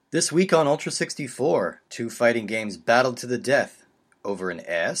This week on Ultra 64, two fighting games battled to the death over an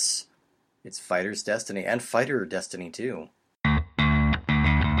S. It's Fighter's Destiny and Fighter Destiny 2.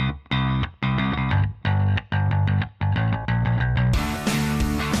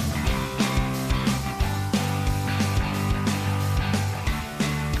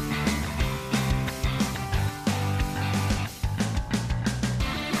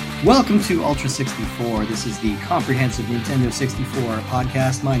 Welcome to Ultra 64. This is the comprehensive Nintendo 64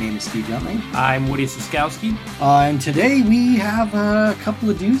 podcast. My name is Steve Juntley. I'm Woody Siskowski. And today we have a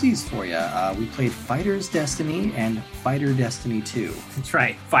couple of doozies for you. We played Fighter's Destiny and Fighter Destiny 2. That's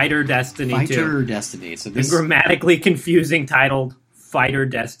right, Fighter Destiny 2. Fighter Destiny. So this the grammatically confusing titled Fighter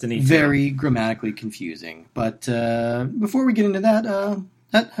Destiny 2. Very grammatically confusing. But before we get into that,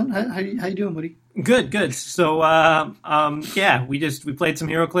 how you doing, Woody? Good. So, we played some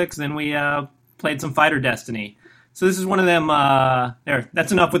HeroClix, then we played some Fighter Destiny. So this is one of them.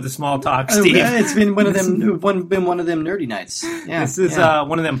 That's enough with the small talk, Steve. It's been one of them. One of them nerdy nights. Yeah, this is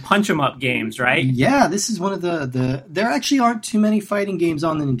one of them punch 'em up games, right? Yeah, this is one of the. There actually aren't too many fighting games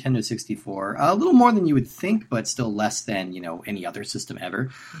on the Nintendo 64. A little more than you would think, but still less than any other system ever.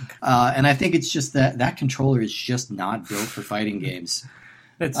 Okay. And I think it's just that controller is just not built for fighting games.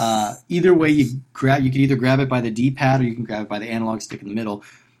 Either way, you can either grab it by the D-pad or you can grab it by the analog stick in the middle.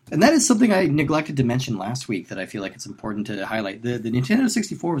 And that is something I neglected to mention last week that I feel like it's important to highlight. The Nintendo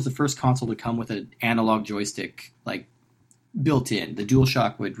 64 was the first console to come with an analog joystick built in. The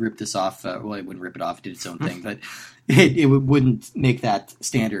DualShock would rip this off. It wouldn't rip it off. It did its own thing. But it wouldn't make that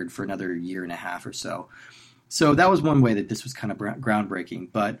standard for another year and a half or so. So that was one way that this was kind of groundbreaking.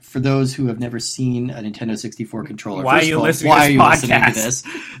 But for those who have never seen a Nintendo 64 controller, why are you listening to this?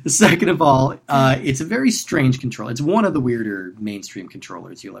 Second of all, it's a very strange controller. It's one of the weirder mainstream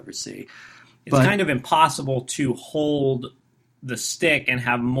controllers you'll ever see. It's kind of impossible to hold the stick and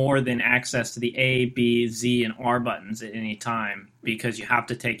have more than access to the A, B, Z, and R buttons at any time because you have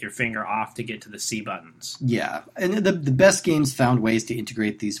to take your finger off to get to the C buttons. Yeah, and the best games found ways to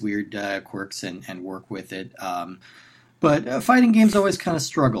integrate these weird quirks and work with it. But fighting games always kind of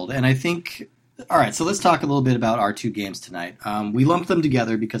struggled, and I think... All right, so let's talk a little bit about our two games tonight. We lumped them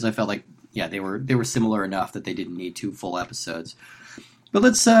together because I felt like, they were similar enough that they didn't need two full episodes. But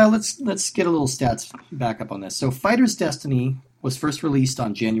let's get a little stats back up on this. So Fighter's Destiny was first released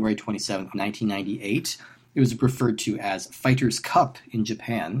on January 27th, 1998. It was referred to as Fighter's Cup in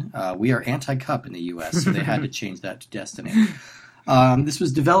Japan. We are anti-Cup in the U.S., so they had to change that to Destiny. This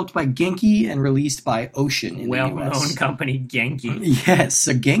was developed by Genki and released by Ocean in the U.S. Well-known company, Genki. Yes,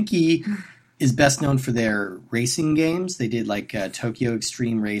 so Genki is best known for their racing games. They did Tokyo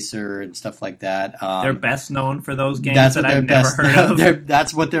Extreme Racer and stuff like that. They're best known for those games that I've never heard of.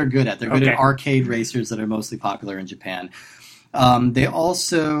 That's what they're good at. They're good at arcade racers that are mostly popular in Japan. They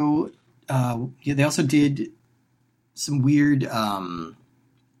also did some weird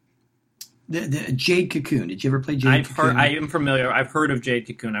the Jade Cocoon. Did you ever play Jade Cocoon? I am familiar. I've heard of Jade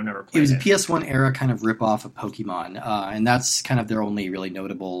Cocoon. I've never played it. It was a PS1 era kind of rip-off of Pokemon, and that's kind of their only really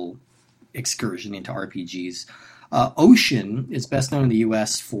notable excursion into RPGs. Ocean is best known in the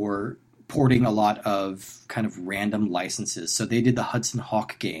U.S. for porting a lot of kind of random licenses. So they did the Hudson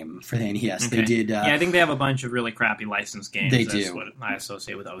Hawk game for the NES. Okay. They did. I think they have a bunch of really crappy licensed games. They That's do. what I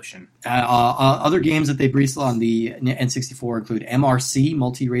associate with Ocean. Other games that they breezed on the N64 include MRC,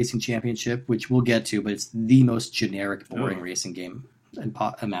 Multi Racing Championship, which we'll get to, but it's the most generic, boring racing game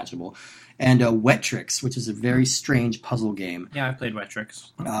imaginable. And Wet-Trix, which is a very strange puzzle game. Yeah, I played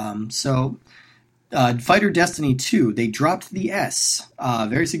Wet-Trix. Fighter Destiny 2, they dropped the S.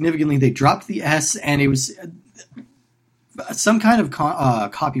 Very significantly, they dropped the S, and it was some kind of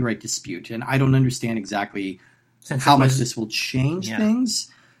copyright dispute. And I don't understand exactly how much this will change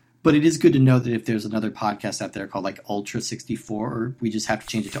things. But it is good to know that if there's another podcast out there called Ultra 64, or we just have to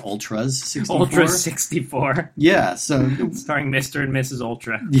change it to Ultras 64. Ultra 64. Yeah, so... Starring Mr. and Mrs.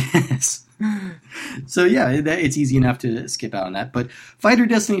 Ultra. Yes. So it's easy enough to skip out on that. But Fighter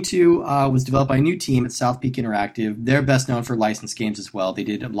Destiny 2 was developed by a new team at South Peak Interactive. They're best known for licensed games as well. They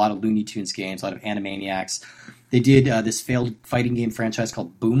did a lot of Looney Tunes games, a lot of Animaniacs. They did this failed fighting game franchise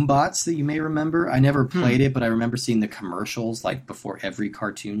called Boombots that you may remember. I never played it, but I remember seeing the commercials before every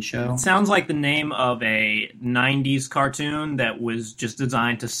cartoon show. It sounds like the name of a 90s cartoon that was just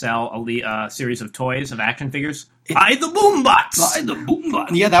designed to sell a series of toys, of action figures. Buy the Boombots! Buy the Boombots!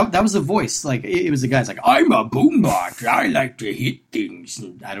 Yeah, that was the voice. It was the guy's I'm a Boombot. I like to hit things.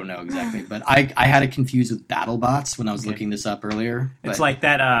 And I don't know exactly, but I had it confused with BattleBots when I was looking this up earlier. It's like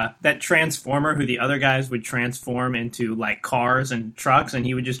that Transformer who the other guys would transform into cars and trucks, and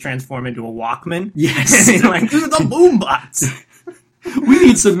he would just transform into a Walkman. Yes. And he's the Boombots. We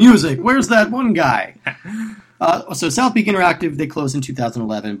need some music. Where's that one guy? So South Peak Interactive, they closed in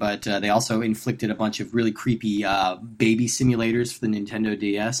 2011, but they also inflicted a bunch of really creepy baby simulators for the Nintendo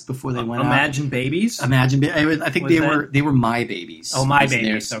DS before they went Imagine Babies? Imagine I think they were My Babies. Oh, My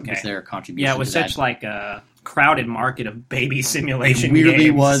Babies, okay. Was their contribution. Yeah, it was such like a crowded market of baby simulation games. It weirdly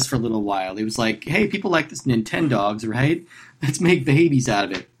games. was for a little while. It was like, hey, people like this Nintendogs, right? Let's make babies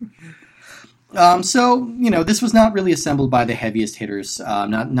out of it. So, this was not really assembled by the heaviest hitters,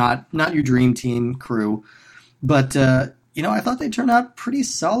 not your dream team crew. But, I thought they turned out pretty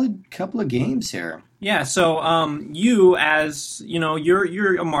solid couple of games here. Yeah, so you as,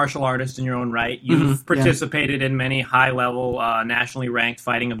 you're a martial artist in your own right. You've participated in many high-level, nationally ranked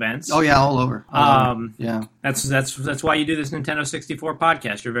fighting events. Oh, yeah, all over. Yeah. That's why you do this Nintendo 64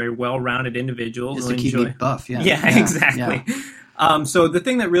 podcast. You're a very well-rounded individual. Just to keep me buff, yeah. Yeah, exactly. Yeah. So the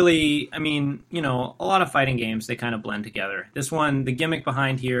thing that really, a lot of fighting games, they kind of blend together. This one, the gimmick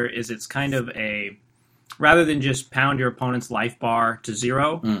behind here is it's kind of rather than just pound your opponent's life bar to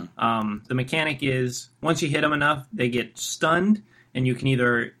 0, the mechanic is once you hit them enough, they get stunned, and you can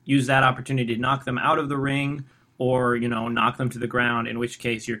either use that opportunity to knock them out of the ring or, knock them to the ground, in which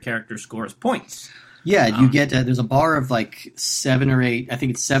case your character scores points. Yeah, you get, there's a bar of like 7 or 8, I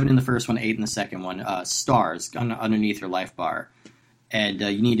think it's 7 in the first one, 8 in the second one, stars underneath your life bar. And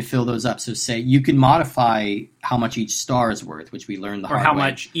you need to fill those up. So say you can modify how much each star is worth, which we learned the hard way. Or how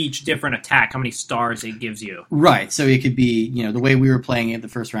much each different attack, how many stars it gives you. Right. So it could be, the way we were playing it the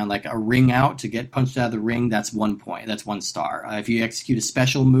first round, like a ring out to get punched out of the ring, that's 1 point. That's 1 star. If you execute a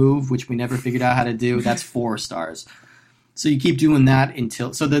special move, which we never figured out how to do, that's 4 stars. So you keep doing that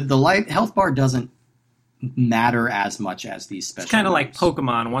until... So the life health bar doesn't matter as much as these special It's kind of moves. like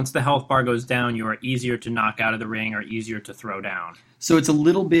Pokemon. Once the health bar goes down, you are easier to knock out of the ring or easier to throw down. So it's a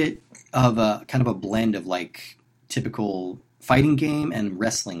little bit of a kind of a blend of like typical fighting game and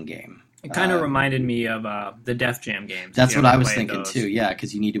wrestling game. It kind of reminded me of the Def Jam games. That's what I was thinking too, yeah,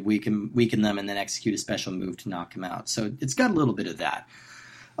 because you need to weaken them and then execute a special move to knock them out. So it's got a little bit of that.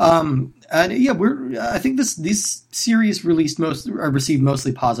 I think this series received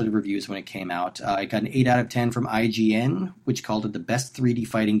mostly positive reviews when it came out. It got an 8 out of 10 from IGN, which called it the best 3D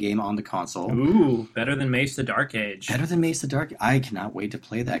fighting game on the console. Ooh, better than Mace the Dark Age. Better than Mace the Dark Age. I cannot wait to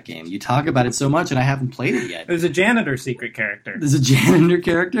play that game. You talk about it so much, and I haven't played it yet. There's a janitor secret character. There's a janitor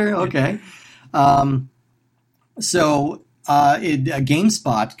character? Okay.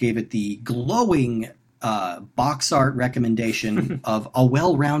 GameSpot gave it the glowing box art recommendation of a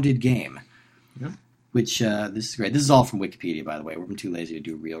well-rounded game. Yeah. Which, this is great. This is all from Wikipedia, by the way. We're too lazy to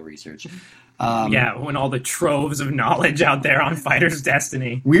do real research. When all the troves of knowledge out there on Fighter's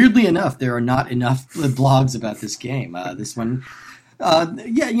Destiny. Weirdly enough, there are not enough blogs about this game. This one... so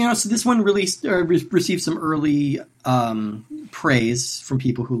this one received some early praise from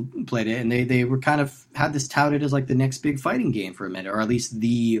people who played it, and they were kind of had this touted as like the next big fighting game for a minute, or at least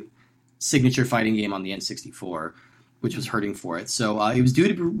the signature fighting game on the N64, which was hurting for it. So it was due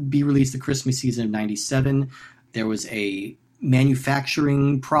to be released the Christmas season of '97. There was a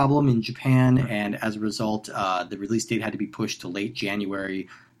manufacturing problem in Japan, and as a result, the release date had to be pushed to late January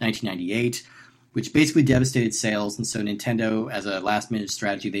 1998. Which basically devastated sales, and so Nintendo, as a last-minute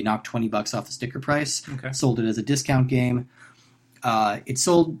strategy, they knocked $20 off the sticker price, sold it as a discount game. It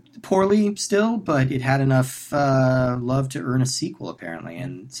sold poorly still, but it had enough love to earn a sequel, apparently.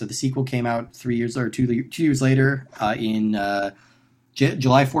 And so the sequel came out 2 years later in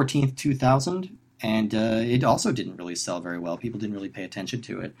July 14th, 2000, and it also didn't really sell very well. People didn't really pay attention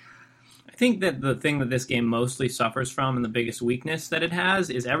to it. I think that the thing that this game mostly suffers from, and the biggest weakness that it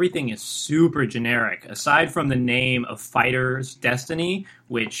has, is everything is super generic. Aside from the name of Fighter's Destiny,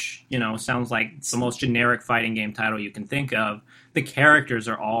 which, sounds like the most generic fighting game title you can think of, the characters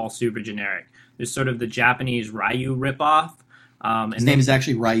are all super generic. There's sort of the Japanese Ryu ripoff. His name is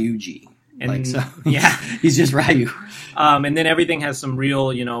actually Ryuji. Yeah. He's just Ryu. And then everything has some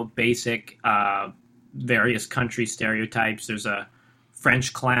real, basic various country stereotypes. There's a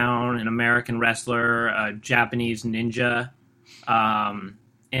French clown, an American wrestler, a Japanese ninja,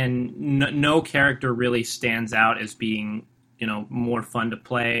 and no character really stands out as being, more fun to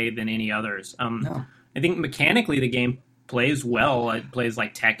play than any others. No. I think mechanically the game plays well. It plays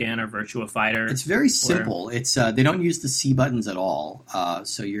like Tekken or Virtua Fighter. It's very simple. It's they don't use the C buttons at all,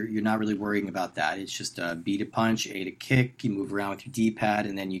 so you're not really worrying about that. It's just B to punch, A to kick. You move around with your D-pad,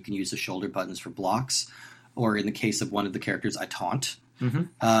 and then you can use the shoulder buttons for blocks, or in the case of one of the characters, I taunt.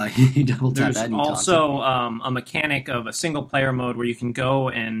 You double tap that. There's also a mechanic of a single player mode where you can go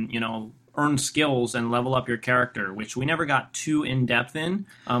and earn skills and level up your character, which we never got too in depth in,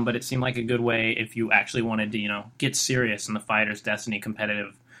 but it seemed like a good way if you actually wanted to get serious in the Fighters Destiny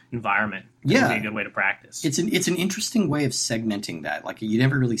competitive environment. It would be a good way to practice. It's an interesting way of segmenting that. Like, you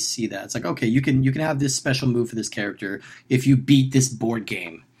never really see that. It's like, okay, you can have this special move for this character if you beat this board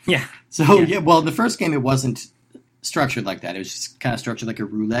game. Yeah. So well, the first game it wasn't structured like that. It was just kind of structured like a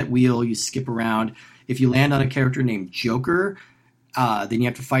roulette wheel. You skip around. If you land on a character named Joker, then you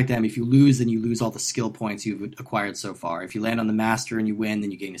have to fight them. If you lose, then you lose all the skill points you've acquired so far. If you land on the Master and you win,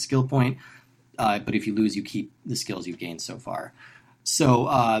 then you gain a skill point. But if you lose, you keep the skills you've gained so far. So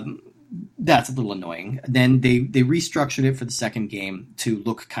that's a little annoying. Then they restructured it for the second game to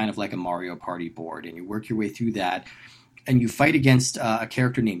look kind of like a Mario Party board, and you work your way through that, and you fight against a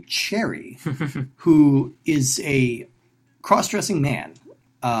character named Cherry, who is a cross-dressing man.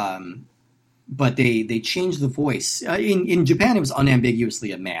 But they changed the voice. In Japan, it was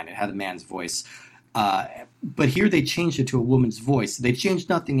unambiguously a man. It had a man's voice. But here they changed it to a woman's voice. They changed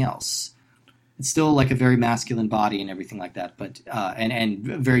nothing else. It's still like a very masculine body and everything like that, but and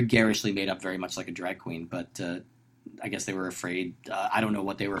very garishly made up, very much like a drag queen. But I guess they were afraid. I don't know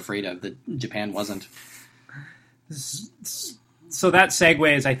what they were afraid of that Japan wasn't. So that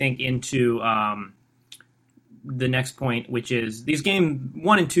segues, I think, into the next point, which is these games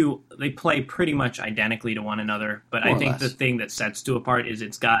 1 and 2, they play pretty much identically to one another. But I think the thing that sets 2 apart is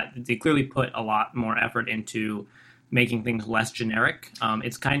they clearly put a lot more effort into making things less generic.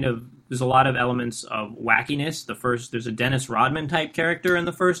 It's kind of, there's a lot of elements of wackiness. There's a Dennis Rodman type character in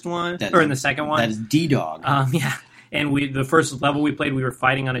the first one, in the second one. That is D-Dog. Yeah. And the first level we played, we were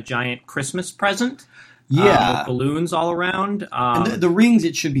fighting on a giant Christmas present. Yeah. With balloons all around. And the rings,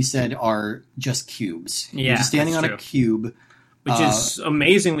 it should be said, are just cubes. Yeah, you're just standing on a cube. Which is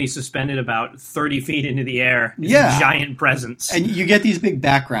amazingly suspended about 30 feet into the air. Yeah. Giant presents. And you get these big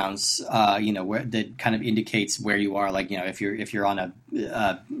backgrounds, where that kind of indicates where you are. Like, if you're on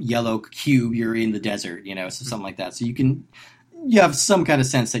a yellow cube, you're in the desert, so something like that. So you have some kind of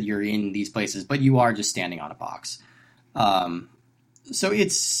sense that you're in these places, but you are just standing on a box. So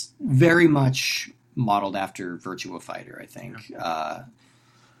it's very much modeled after Virtua Fighter, I think.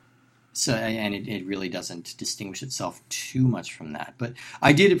 And it really doesn't distinguish itself too much from that. But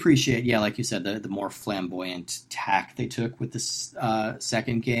I did appreciate, like you said, the more flamboyant tack they took with this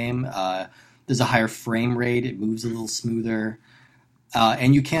second game. There's a higher frame rate. It moves a little smoother.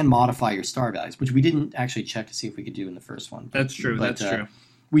 And you can modify your star values, which we didn't actually check to see if we could do in the first one. That's true. That's true.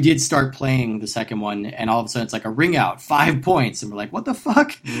 We did start playing the second one, and all of a sudden it's like a ring out, 5 points. And we're like, what the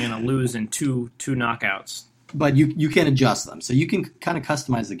fuck? You're going to lose in two knockouts. But you can adjust them. So you can kind of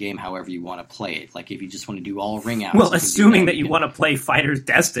customize the game however you want to play it. Like, if you just want to do all ring outs. Well, assuming that you want to play Fighters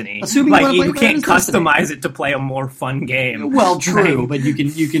Destiny. Assuming you can't customize it to play a more fun game. Well, true, right? But you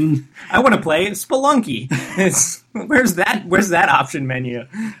can... I want to play Spelunky. Where's that option menu?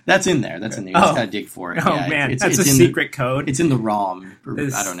 That's in there. You just gotta dig for it. Oh, yeah, man. That's a secret code. It's in the ROM.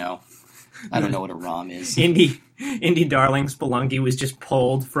 I don't know. I don't know what a ROM is. Indie Darling Spelunky was just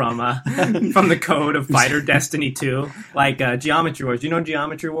pulled from the code of Fighter Destiny 2. Like Geometry Wars. You know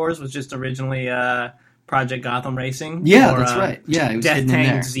Geometry Wars was just originally Project Gotham Racing? Yeah, that's right. Yeah, it was Death hidden in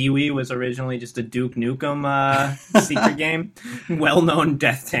Tank there. ZWE was originally just a Duke Nukem secret game. Well-known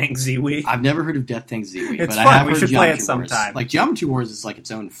Death Tank ZWE. I've never heard of Death Tank ZWE, It's but fun. I have We heard should Geometry play it sometime. Wars. Like, Geometry Wars is like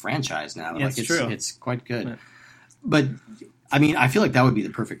its own franchise now. Yeah, like, it's true. It's quite good. Yeah. But... I mean, I feel like that would be the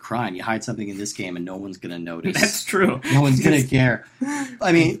perfect crime. You hide something in this game and no one's going to notice. That's true. No one's going to care.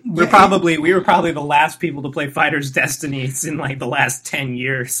 I mean... we were probably the last people to play Fighters Destiny in like the last 10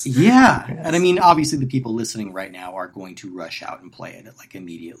 years. Yeah. And I mean, obviously the people listening right now are going to rush out and play it like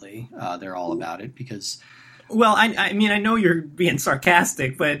immediately. They're all about it because... Well, I mean, I know you're being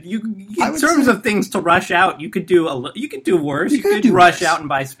sarcastic, but in terms of things to rush out, you could do worse. You could rush out and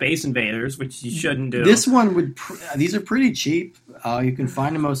buy Space Invaders, which you shouldn't do. This one would. These are pretty cheap. You can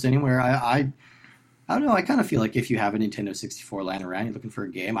find them most anywhere. I don't know. I kind of feel like if you have a Nintendo 64 lying around, you're looking for a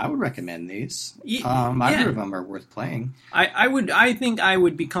game, I would recommend these. Either of them are worth playing. I think I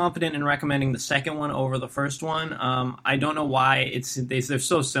would be confident in recommending the second one over the first one. I don't know why they're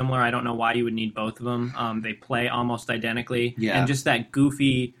so similar. I don't know why you would need both of them. They play almost identically. Yeah. And just that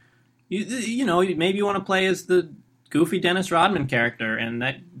goofy, maybe you want to play as the goofy Dennis Rodman character, and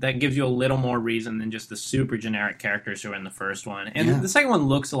that gives you a little more reason than just the super generic characters who are in the first one. And the second one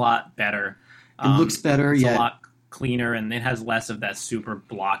looks a lot better. It looks better, It's a lot cleaner, and it has less of that super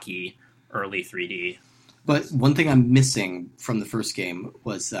blocky early 3D. But one thing I'm missing from the first game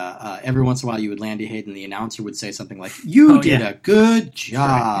was every once in a while you would land a hit, and the announcer would say something like, "You did a good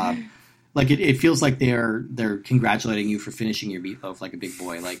job." Like it feels like they're congratulating you for finishing your meatloaf like a big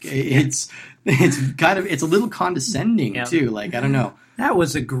boy. Like it's a little condescending too. Like I don't know. That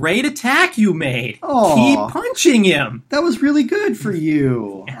was a great attack you made. Aw. Keep punching him. That was really good for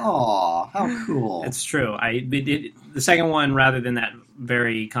you. Oh, how cool! It's true. The second one, rather than that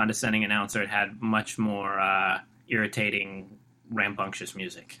very condescending announcer, it had much more irritating, rambunctious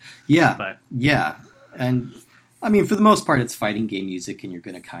music. Yeah, yeah, and I mean, for the most part, it's fighting game music, and you're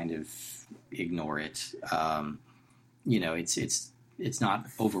going to kind of ignore it. It's not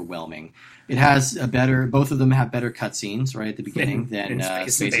overwhelming. It has both of them have better cutscenes right at the beginning than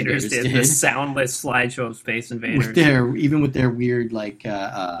Space Invaders did. The soundless slideshow of Space Invaders. With their weird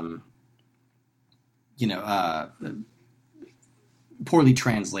poorly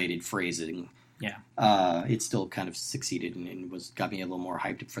translated phrasing. Yeah, it still kind of succeeded and got me a little more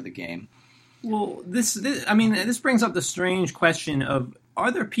hyped up for the game. Well, this brings up the strange question of: are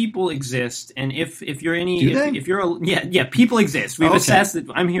there people exist? And if you're people exist. We've assessed that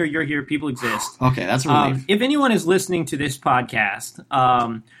I'm here, you're here, people exist. Okay, that's a relief. If anyone is listening to this podcast,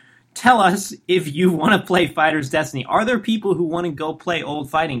 tell us if you want to play Fighter's Destiny. Are there people who want to go play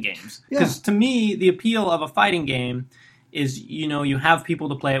old fighting games? Because to me, the appeal of a fighting game is, you have people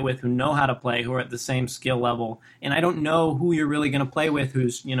to play it with who know how to play, who are at the same skill level. And I don't know who you're really going to play with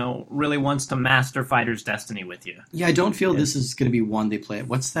who's, really wants to master Fighter's Destiny with you. Yeah, I don't feel this is going to be one they play.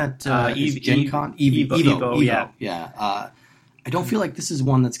 What's that? Gen Con? Evo, yeah. Yeah. I don't feel like this is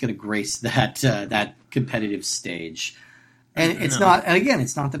one that's going to grace that competitive stage. And it's not, and again,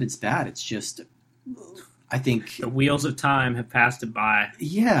 it's not that it's bad. It's just, I think the wheels of time have passed it by.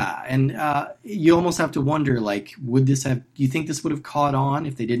 Yeah, and you almost have to wonder, like, do you think this would have caught on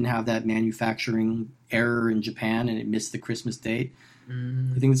if they didn't have that manufacturing error in Japan and it missed the Christmas date?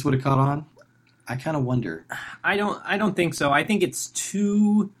 You think this would have caught on? I kind of wonder. I don't think so. I think it's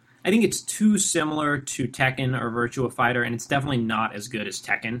too similar to Tekken or Virtua Fighter, and it's definitely not as good as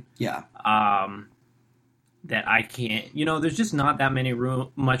Tekken. Yeah. That I can't, there's just not that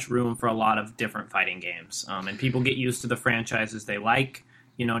much room for a lot of different fighting games. And people get used to the franchises they like.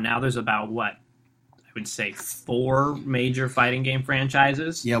 Now there's about, I would say 4 major fighting game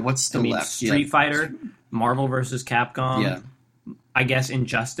franchises. Yeah, what's still left? Street Fighter, Marvel vs. Capcom. Yeah. I guess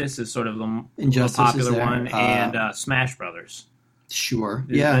Injustice is sort of the popular one, and Smash Brothers. Sure.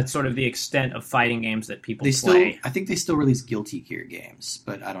 That's sort of the extent of fighting games that people play. I think they still release Guilty Gear games,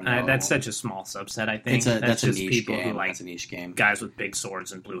 but I don't know. That's such a small subset, I think. That's just a niche people game. who like that's a niche game. Guys with big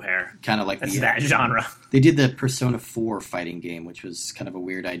swords and blue hair. Kind of like that genre. They did the Persona 4 fighting game, which was kind of a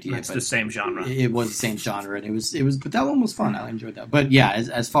weird idea. It's the same genre. It was the same genre, and it was. But that one was fun. I enjoyed that. But yeah,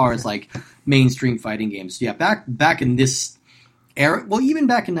 as far as like mainstream fighting games, yeah, back in this era, well, even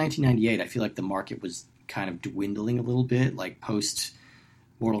back in 1998, I feel like the market was kind of dwindling a little bit, like post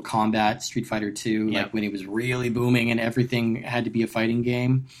Mortal Kombat, Street Fighter 2, like when it was really booming and everything had to be a fighting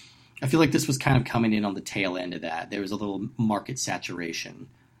game. I feel like this was kind of coming in on the tail end of that. There was a little market saturation.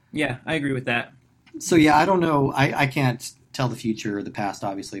 Yeah, I agree with that. So yeah, I don't know. I can't tell the future or the past,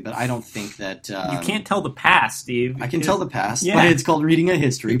 obviously, but I don't think that... you can't tell the past, Steve. I can tell the past, but it's called reading a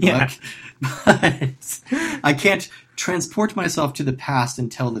history book. But I can't transport myself to the past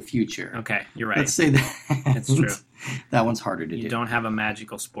and tell the future. Okay, you're right. Let's say that. That's true. That one's harder to do. You don't have a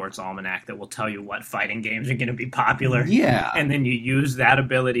magical sports almanac that will tell you what fighting games are going to be popular. Yeah. And then you use that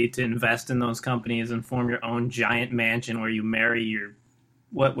ability to invest in those companies and form your own giant mansion where you marry your...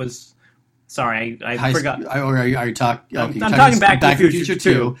 What was... Sorry, I forgot. Are you talking... I'm talking Back to the Future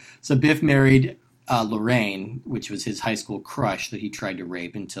too. So Biff married Lorraine, which was his high school crush that he tried to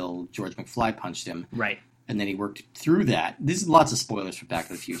rape until George McFly punched him. Right. And then he worked through that. These are lots of spoilers for Back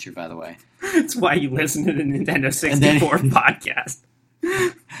to the Future, by the way. That's why you listen to the Nintendo 64 podcast.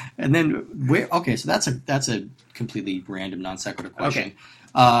 And then, so that's a completely random non sequitur question.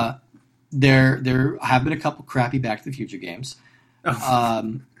 Okay. There have been a couple crappy Back to the Future games.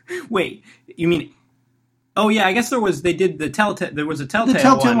 Oh. Wait, you mean? Oh yeah, I guess there was. They did the Telltale. There was a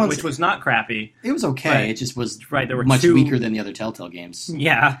Telltale one, which was not crappy. It was okay. It just was There were much weaker than the other Telltale games.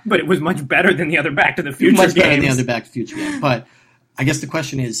 Yeah, but it was much better than the other Back to the Future games. Much better than the other Back to the Future games. But I guess the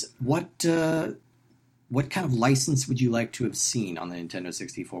question is, what kind of license would you like to have seen on the Nintendo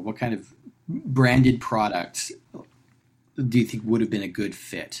 64? What kind of branded product do you think would have been a good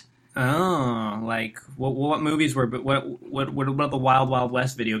fit? Oh, like what movies were? But what about the Wild Wild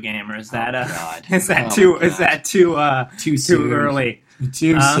West video game? Or is that is that too early?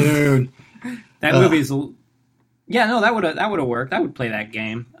 Too soon. That movie's that would have worked. I would play that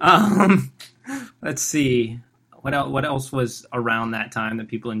game. Let's see. What else was around that time that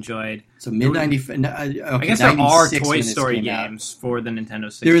people enjoyed? So mid-90s. Okay, I guess there are 96 Toy when this Story came out. games for the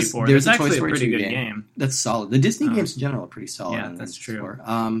Nintendo 64. There's a Toy actually Story a pretty 2 good game. That's solid. The Disney games in general are pretty solid. Yeah, on the that's true. 64.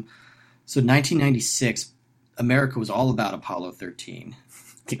 So 1996, America was all about Apollo 13.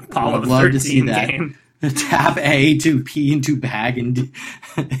 The Apollo I'd love 13 to see that. game. Tap A to pee into bag and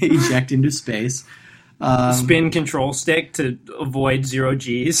eject into space. Spin control stick to avoid 0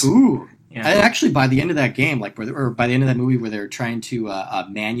 Gs. Ooh. Yeah. And actually, by the end of that game, or by the end of that movie, where they're trying to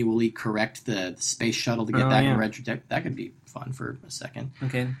manually correct the space shuttle to get back in retro, that could be fun for a second.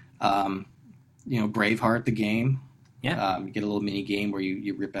 Okay. Braveheart, the game. Yeah. You get a little mini game where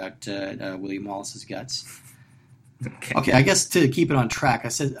you rip out William Wallace's guts. Okay. Okay, I guess to keep it on track,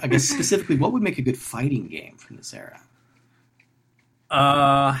 I guess specifically, what would make a good fighting game from this era?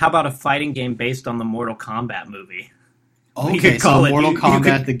 How about a fighting game based on the Mortal Kombat movie? Okay, so Mortal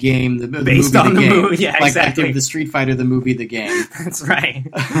Kombat, the game, the based movie, on the game. movie, yeah, like exactly. The Street Fighter, the movie, the game, That's right.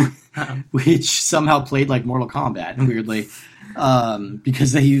 which somehow played like Mortal Kombat, weirdly,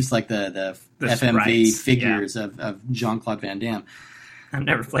 because they used like the FMV sprites, figures of Jean-Claude Van Damme. I've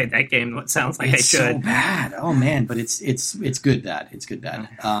never played that game. It sounds like It's I should. so bad. Oh man, but it's good bad. It's good bad.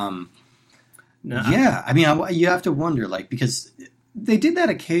 Yeah, I mean, you have to wonder, like, because they did that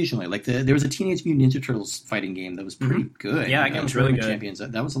occasionally. Like there was a Teenage Mutant Ninja Turtles fighting game that was pretty good. Yeah, that game was really good. Champions.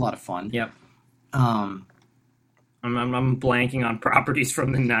 That was a lot of fun. Yep. Um, I'm blanking on properties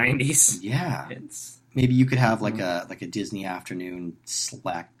from the 90s. Yeah. It's Maybe you could have like a Disney afternoon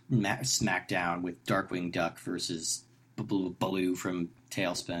SmackDown with Darkwing Duck versus Baloo from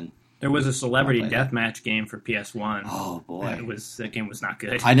Tailspin. There was a celebrity I'll play that. deathmatch game for PS1. Oh boy, That game was not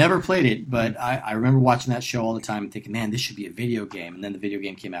good. I never played it, but I remember watching that show all the time and thinking, man, this should be a video game. And then the video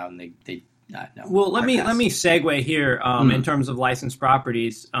game came out, and they no. Well, let me segue here in terms of licensed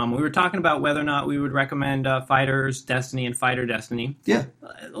properties. We were talking about whether or not we would recommend Fighters Destiny and Fighter Destiny. Yeah,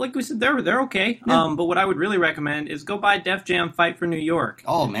 like we said, they're okay. Yeah. But what I would really recommend is go buy Def Jam Fight for New York.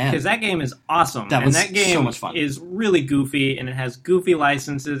 Oh man, Because that game is awesome. That was that game so much fun. is really goofy, and it has goofy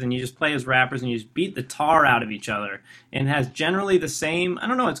licenses, and you just play as rappers, and you just beat the tar out of each other. And it has generally the same, I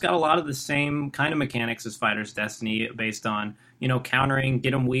don't know, it's got a lot of the same kind of mechanics as Fighters Destiny, based on, countering, get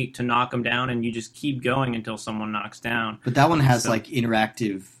them weak to knock them down, and you just keep going until someone knocks down. but that one has like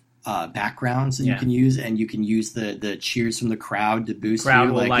interactive backgrounds that you can use, and you can use the cheers from the crowd to boost Crowd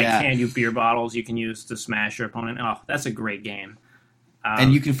you. will hand you beer bottles you can use to smash your opponent. Oh, that's a great game.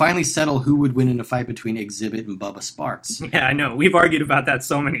 And you can finally settle who would win in a fight between Exhibit and Bubba Sparks. Yeah, I know. We've argued about that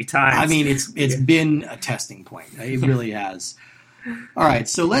so many times. I mean, it's been a testing point. It really has. All right,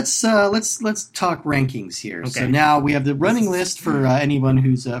 so let's talk rankings here. Okay. So now we have the running list for anyone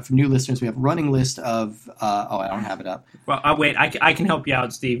who's for new listeners. We have a running list of. I don't have it up. Well, wait, I can help you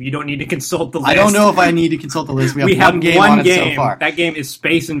out, Steve. You don't need to consult the list. I don't know if I need to consult the list. We have one game one on it game. so far. That game is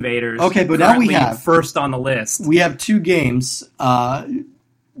Space Invaders. Okay, but now we currently have first on the list. We have two games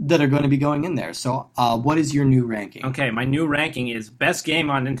that are going to be going in there. So, what is your new ranking? Okay, my new ranking is best game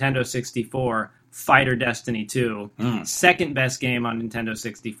on Nintendo 64, Fighter Destiny 2. Second best game on Nintendo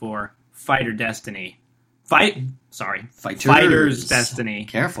 64, Fighter Destiny. Fighters Destiny.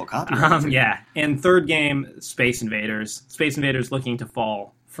 Careful, copyright. Yeah, and third game, Space Invaders. Space Invaders looking to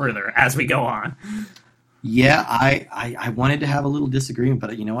fall further as we go on. Yeah, I wanted to have a little disagreement,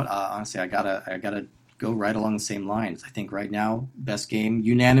 but you know what? Honestly, I gotta go right along the same lines. I think right now, best game,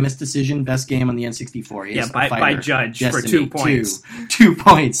 unanimous decision, best game on the N64 is by judge Destiny for 2 points. 2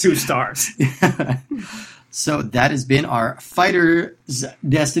 points. 2 stars. So that has been our Fighters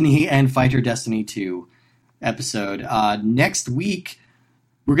Destiny and Fighter Destiny 2 episode. Next week,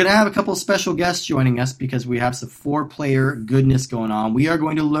 we're going to have a couple of special guests joining us because we have some 4-player goodness going on. We are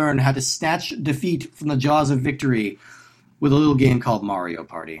going to learn how to snatch defeat from the jaws of victory with a little game called Mario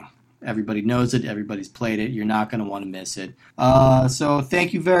Party. Everybody knows it. Everybody's played it. You're not going to want to miss it. So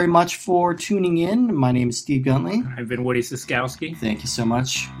thank you very much for tuning in. My name is Steve Guntley. I've been Woody Siskowski. Thank you so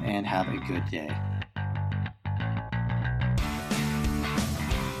much, and have a good day.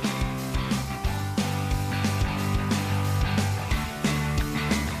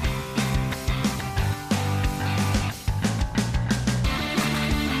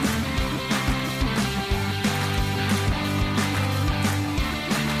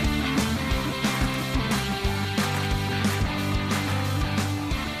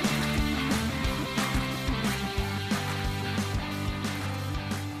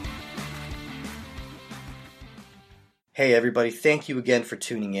 Hey everybody, thank you again for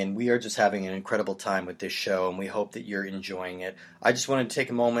tuning in. We are just having an incredible time with this show, and we hope that you're enjoying it. I just wanted to take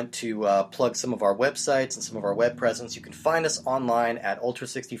a moment to plug some of our websites and some of our web presence. You can find us online at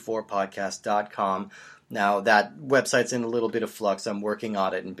ultra64podcast.com. Now, that website's in a little bit of flux. I'm working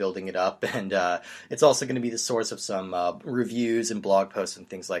on it and building it up, and it's also going to be the source of some reviews and blog posts and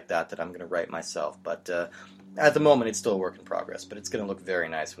things like that I'm going to write myself. But at the moment, it's still a work in progress, but it's going to look very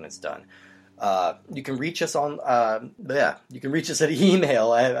nice when it's done. You can reach us on, you can reach us at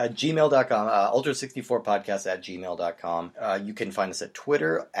email at gmail.com, ultra64podcast at gmail.com. You can find us at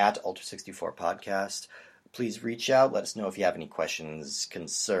Twitter at ultra64podcast. Please reach out. Let us know if you have any questions,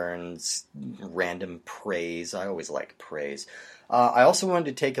 concerns, random praise. I always like praise. I also wanted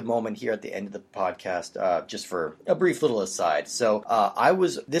to take a moment here at the end of the podcast just for a brief little aside. So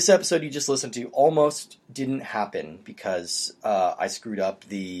this episode you just listened to almost didn't happen because I screwed up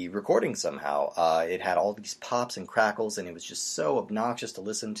the recording somehow. It had all these pops and crackles, and it was just so obnoxious to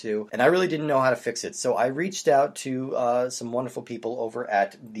listen to, and I really didn't know how to fix it. So I reached out to some wonderful people over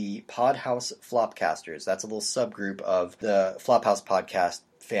at the Podhouse Flopcasters. That's a little subgroup of the Flophouse podcast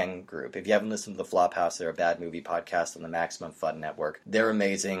fan group. If you haven't listened to the Flophouse, they're a bad movie podcast on the Maximum Fun Network. They're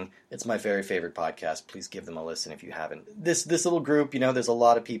amazing. It's my very favorite podcast. Please give them a listen if you haven't. This little group, there's a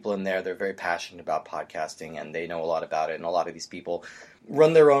lot of people in there. They're very passionate about podcasting, and they know a lot about it. And a lot of these people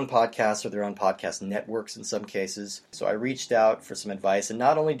run their own podcasts or their own podcast networks in some cases. So I reached out for some advice, and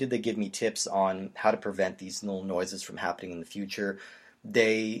not only did they give me tips on how to prevent these little noises from happening in the future,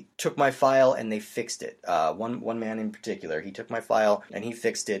 they took my file and they fixed it. One man in particular, he took my file and he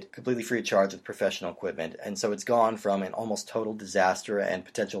fixed it completely free of charge with professional equipment. And so it's gone from an almost total disaster and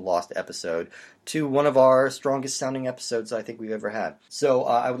potential lost episode to one of our strongest sounding episodes I think we've ever had. So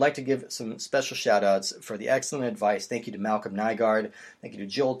I would like to give some special shout outs for the excellent advice. Thank you to Malcolm Nygaard. Thank you to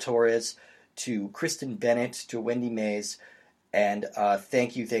Joel Torres, to Kristen Bennett, to Wendy Mays. And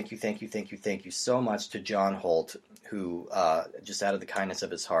thank you so much to John Holt, who just out of the kindness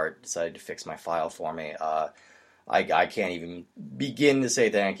of his heart decided to fix my file for me. I can't even begin to say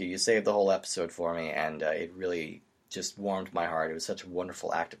thank you. You saved the whole episode for me, and it really just warmed my heart. It was such a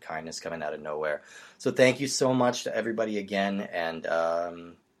wonderful act of kindness coming out of nowhere. So thank you so much to everybody again, and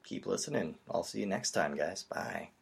keep listening. I'll see you next time, guys. Bye.